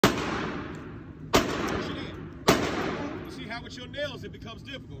out with your nails, it becomes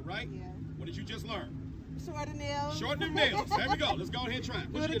difficult, right? Yeah. What did you just learn? Shorten the nails. Shorten them nails. There we go. Let's go ahead and try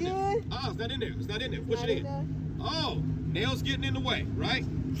it. Push it in there. It's not in there. It's not in there. Push it in. Oh, nails getting in the way, right?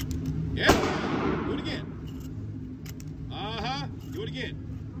 Yeah. Do it again. Do it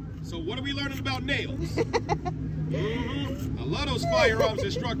again. So what are we learning about nails? I love those firearms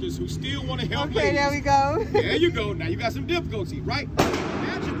instructors who still want to help ladies. There we go. There you go. Now you got some difficulty, right?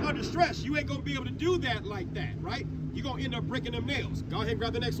 Imagine under stress, you ain't going to be able to do that like that, right? You're going to end up breaking them nails. Go ahead and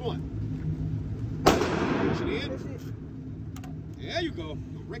grab the next one. Push it in. There you go.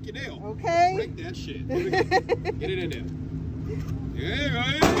 Don't break your nail. Okay. Break that shit. There we go. Get it in there. There you go.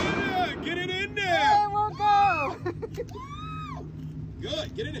 Get it in there. It won't go.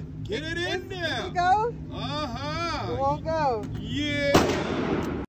 Good. Get it in. Get it in there. There we go. Uh-huh. It won't go. Yeah.